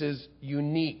Jesus is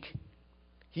unique.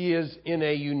 He is, in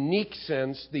a unique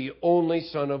sense, the only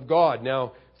Son of God.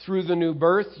 Now, through the new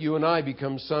birth, you and I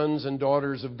become sons and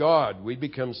daughters of God. We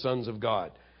become sons of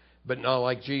God. but not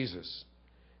like Jesus.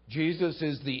 Jesus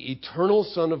is the eternal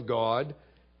Son of God,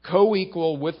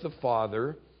 co-equal with the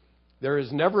Father. There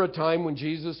is never a time when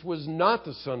Jesus was not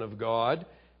the Son of God,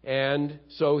 and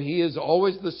so he is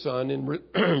always the Son in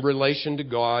relation to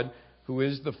God, who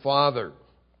is the Father.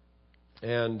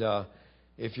 And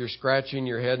if you're scratching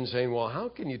your head and saying, well, how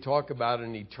can you talk about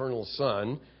an eternal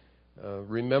Son?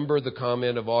 Remember the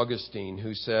comment of Augustine,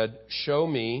 who said, show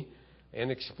me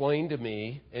and explain to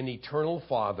me an eternal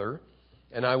Father,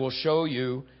 and I will show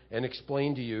you and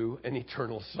explain to you an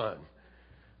eternal Son.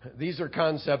 These are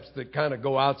concepts that kind of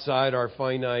go outside our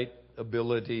finite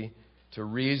ability to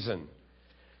reason.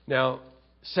 Now,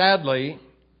 sadly,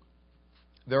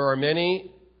 there are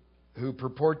many who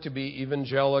purport to be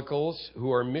evangelicals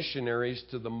who are missionaries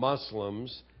to the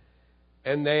Muslims,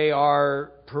 and they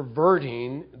are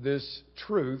perverting this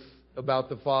truth about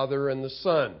the Father and the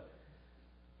Son.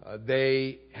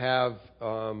 They have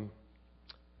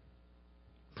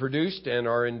produced and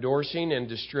are endorsing and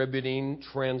distributing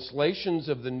translations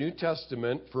of the New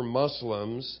Testament for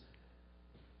Muslims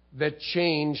that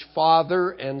change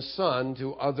Father and Son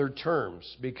to other terms.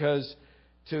 Because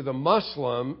to the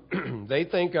Muslim, they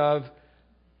think of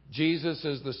Jesus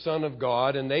as the Son of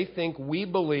God, and they think we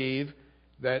believe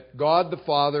that God the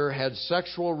Father had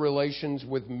sexual relations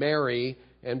with Mary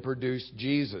and produced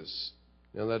Jesus.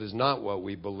 Now, that is not what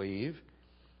we believe.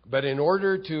 But in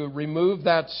order to remove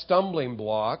that stumbling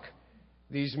block,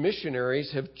 these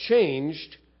missionaries have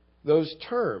changed those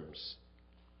terms.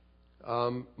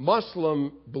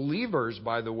 Muslim believers,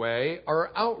 by the way,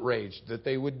 are outraged that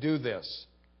they would do this.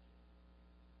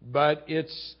 But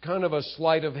it's kind of a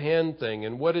sleight of hand thing.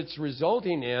 And what it's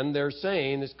resulting in, they're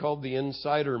saying, is called the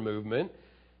Insider Movement.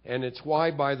 And it's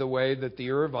why, by the way, that the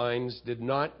Irvines did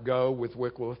not go with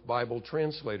Wycliffe Bible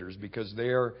translators, because they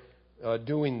are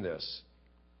doing this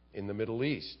in the Middle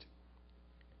East,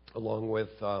 along with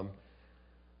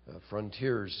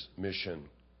Frontiers Mission.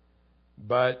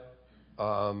 But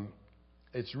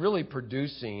it's really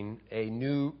producing a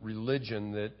new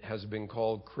religion that has been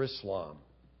called Chrislam.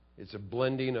 It's a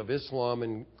blending of Islam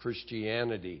and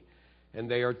Christianity. And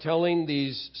they are telling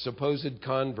these supposed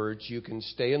converts, you can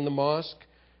stay in the mosque,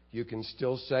 you can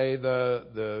still say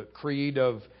the creed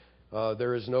of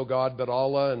there is no God but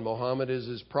Allah and Muhammad is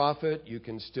his prophet. You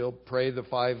can still pray the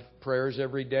 5 prayers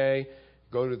every day,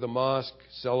 go to the mosque,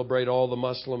 celebrate all the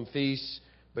Muslim feasts,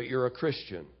 but you're a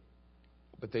Christian.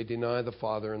 But they deny the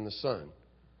Father and the Son.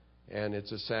 And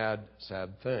it's a sad,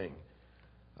 sad thing.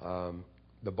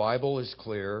 The Bible is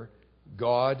clear.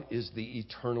 God is the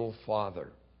eternal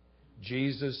Father.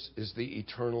 Jesus is the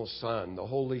eternal Son. The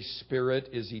Holy Spirit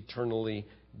is eternally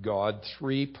God.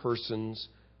 3 persons,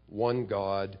 1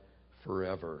 God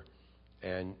forever.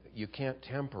 And you can't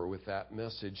tamper with that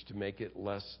message to make it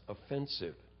less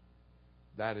offensive.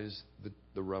 That is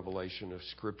the revelation of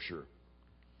Scripture.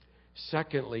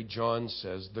 Secondly, John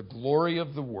says, the glory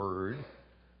of the Word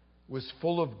was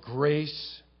full of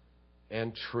grace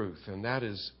and truth. And that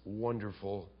is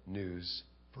wonderful news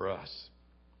for us.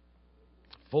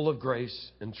 Full of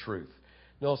grace and truth.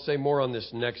 And I'll say more on this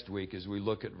next week as we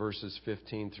look at verses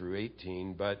 15 through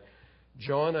 18. But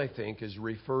John, I think, is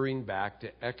referring back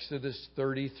to Exodus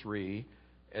 33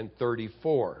 and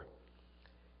 34.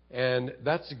 And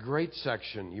that's a great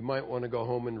section. You might want to go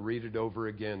home and read it over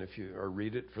again, or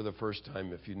read it for the first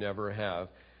time if you never have.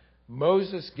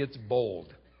 Moses gets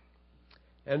bold.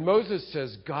 And Moses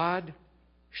says, God,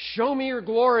 show me your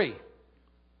glory.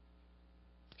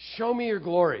 Show me your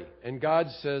glory. And God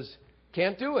says,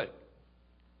 can't do it.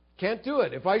 Can't do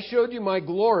it. If I showed you my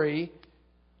glory,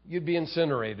 you'd be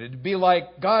incinerated. It'd be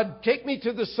like, God, take me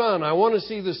to the sun. I want to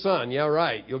see the sun. Yeah,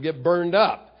 right. You'll get burned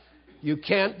up. You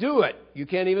can't do it. You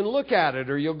can't even look at it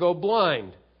or you'll go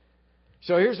blind.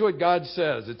 So here's what God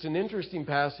says. It's an interesting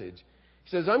passage. He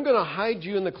says, I'm going to hide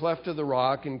you in the cleft of the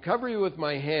rock and cover you with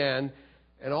my hand,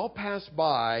 and I'll pass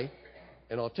by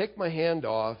and I'll take my hand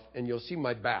off and you'll see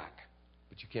my back,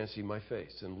 but you can't see my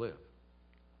face and live.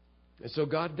 And so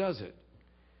God does it.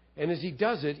 And as he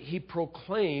does it, he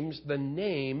proclaims the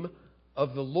name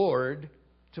of the Lord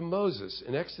to Moses.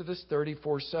 In Exodus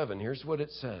 34:7, here's what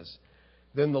it says.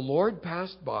 Then the Lord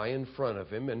passed by in front of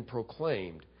him and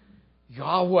proclaimed,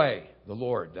 Yahweh, the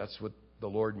Lord. That's what the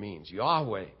Lord means.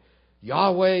 Yahweh.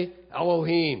 Yahweh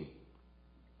Elohim.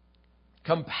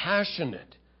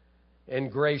 Compassionate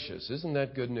and gracious. Isn't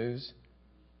that good news?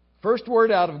 First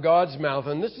word out of God's mouth.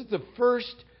 And this is the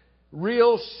first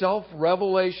real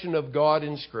self-revelation of God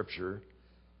in Scripture.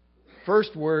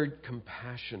 First word,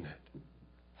 compassionate.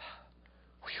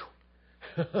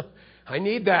 I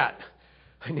need that.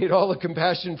 I need all the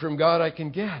compassion from God I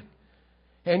can get.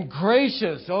 And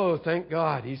gracious. Oh, thank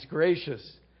God, He's gracious.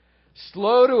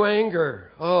 Slow to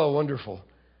anger. Oh, wonderful.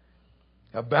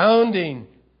 Abounding.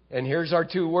 And here's our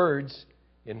two words.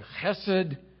 In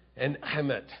chesed and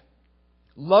emet.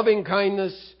 Loving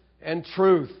kindness and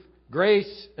truth.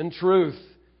 Grace and truth.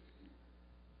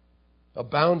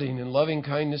 Abounding in loving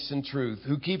kindness and truth.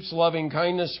 Who keeps loving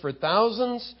kindness for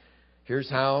thousands? Here's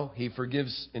how. He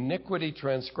forgives iniquity,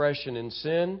 transgression, and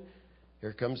sin.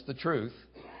 Here comes the truth.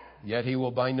 Yet He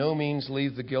will by no means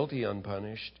leave the guilty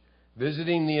unpunished,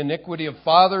 visiting the iniquity of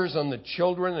fathers on the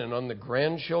children and on the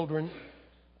grandchildren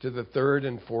to the third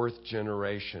and fourth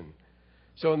generation.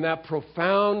 So in that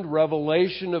profound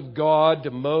revelation of God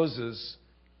to Moses,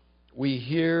 we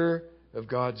hear of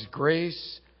God's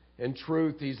grace and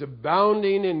truth. He's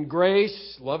abounding in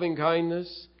grace, loving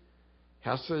kindness.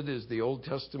 Hesed is the Old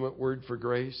Testament word for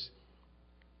grace.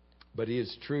 But He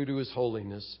is true to His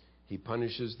holiness. He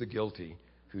punishes the guilty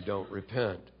who don't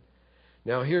repent.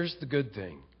 Now here's the good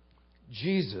thing.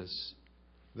 Jesus,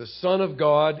 the Son of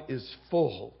God, is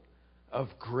full of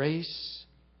grace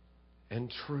and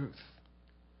truth.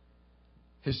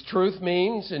 His truth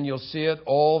means, and you'll see it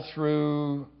all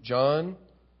through John,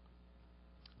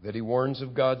 that He warns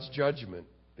of God's judgment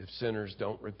if sinners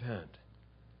don't repent.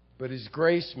 But His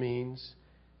grace means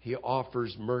He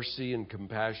offers mercy and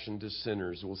compassion to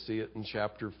sinners. We'll see it in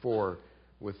chapter 4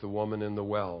 with the woman in the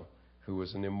well, who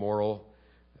was an immoral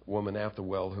woman at the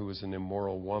well, who was an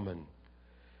immoral woman.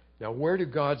 Now, where do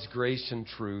God's grace and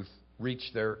truth reach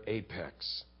their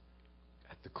apex?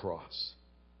 At the cross.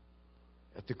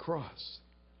 At the cross.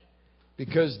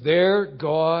 Because there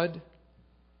God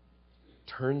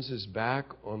turns His back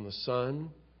on the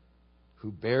Son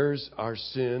who bears our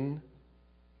sin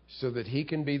so that He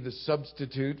can be the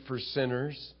substitute for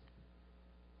sinners.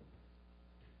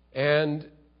 And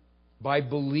by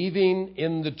believing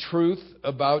in the truth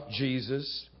about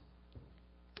Jesus,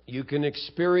 you can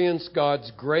experience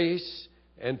God's grace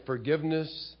and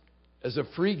forgiveness as a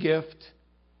free gift,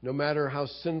 no matter how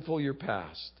sinful your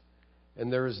past.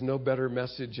 And there is no better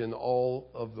message in all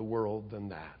of the world than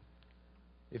that.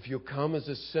 If you come as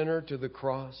a sinner to the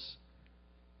cross,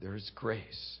 there is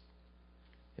grace.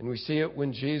 And we see it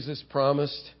when Jesus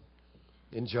promised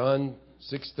in John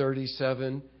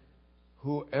 6:37,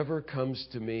 "Whoever comes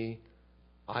to me,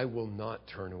 I will not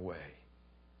turn away."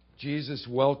 Jesus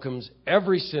welcomes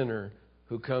every sinner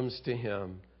who comes to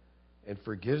Him and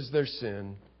forgives their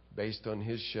sin based on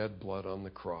His shed blood on the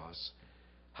cross.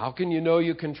 How can you know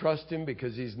you can trust Him?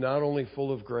 Because He's not only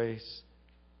full of grace,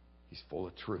 He's full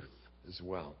of truth as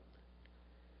well.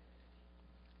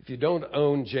 If you don't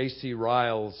own J.C.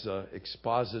 Ryle's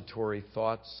expository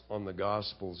thoughts on the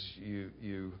Gospels,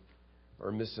 you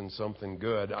are missing something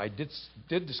good. I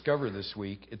did discover this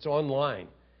week, it's online.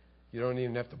 You don't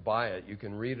even have to buy it. You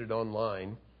can read it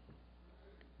online.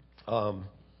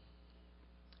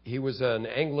 He was an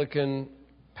Anglican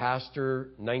pastor,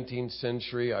 19th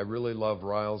century. I really love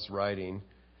Ryle's writing.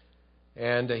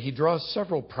 And he draws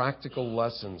several practical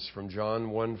lessons from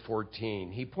John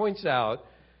 1:14. He points out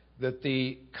that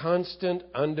the constant,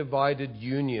 undivided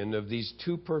union of these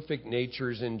two perfect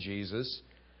natures in Jesus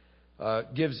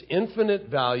gives infinite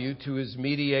value to His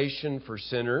mediation for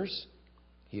sinners.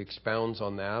 He expounds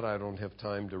on that. I don't have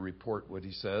time to report what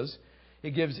he says.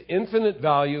 It gives infinite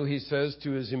value, he says,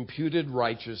 to His imputed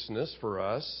righteousness for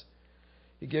us.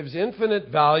 It gives infinite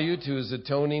value to His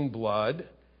atoning blood,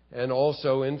 and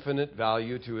also infinite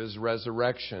value to His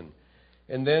resurrection.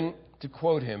 And then, to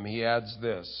quote him, he adds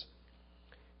this: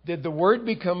 "Did the Word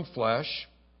become flesh?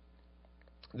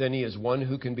 Then He is one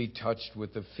who can be touched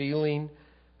with the feeling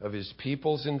of His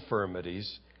people's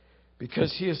infirmities,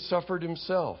 because He has suffered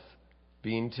Himself,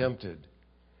 being tempted.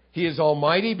 He is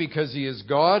almighty because He is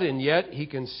God, and yet He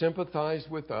can sympathize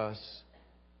with us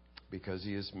because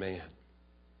He is man."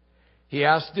 He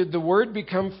asked, did the Word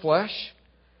become flesh?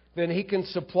 Then He can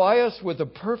supply us with a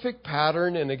perfect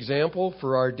pattern and example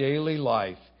for our daily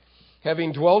life.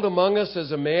 Having dwelt among us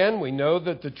as a man, we know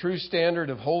that the true standard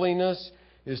of holiness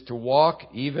is to walk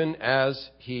even as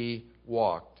He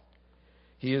walked.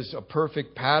 He is a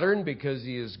perfect pattern because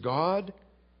He is God,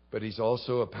 but He's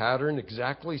also a pattern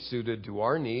exactly suited to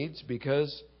our needs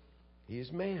because He is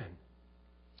man.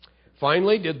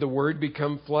 Finally, did the Word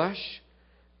become flesh?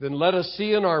 Then let us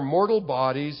see in our mortal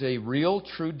bodies a real,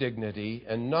 true dignity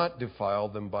and not defile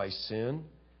them by sin.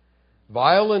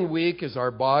 Vile and weak as our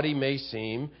body may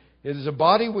seem, it is a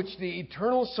body which the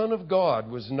eternal Son of God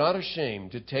was not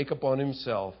ashamed to take upon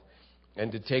Himself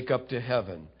and to take up to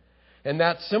heaven. And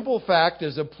that simple fact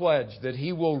is a pledge that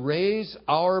He will raise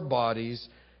our bodies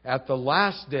at the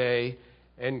last day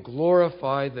and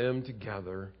glorify them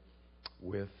together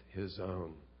with His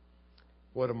own.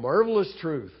 What a marvelous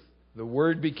truth. The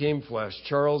Word became flesh.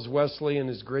 Charles Wesley, in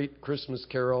his great Christmas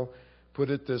carol, put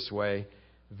it this way: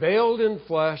 veiled in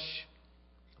flesh,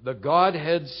 the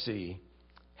Godhead see.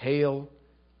 Hail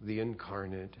the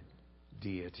incarnate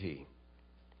deity.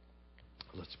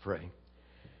 Let's pray.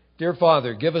 Dear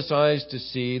Father, give us eyes to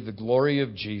see the glory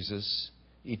of Jesus,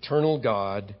 eternal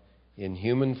God in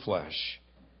human flesh,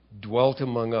 dwelt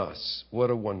among us. What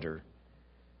a wonder.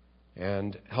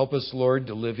 And help us, Lord,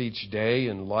 to live each day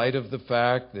in light of the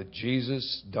fact that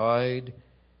Jesus died,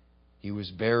 He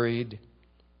was buried,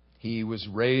 He was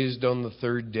raised on the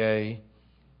third day,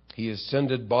 He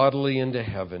ascended bodily into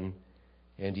heaven,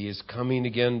 and He is coming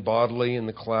again bodily in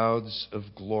the clouds of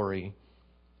glory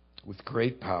with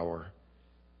great power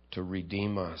to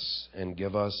redeem us and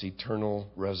give us eternal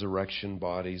resurrection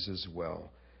bodies as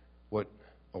well. What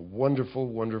a wonderful,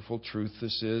 wonderful truth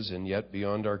this is, and yet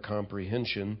beyond our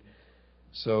comprehension.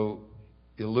 So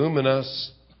illumine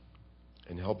us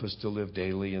and help us to live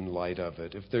daily in light of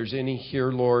it. If there's any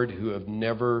here, Lord, who have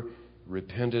never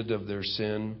repented of their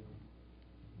sin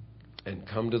and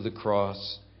come to the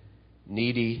cross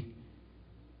needy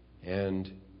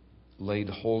and laid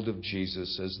hold of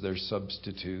Jesus as their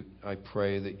substitute, I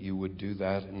pray that you would do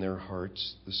that in their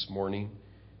hearts this morning.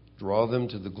 Draw them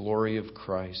to the glory of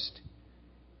Christ,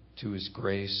 to His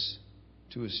grace,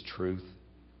 to His truth,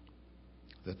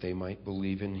 that they might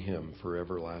believe in Him for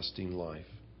everlasting life.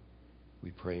 We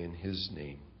pray in His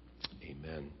name.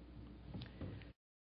 Amen.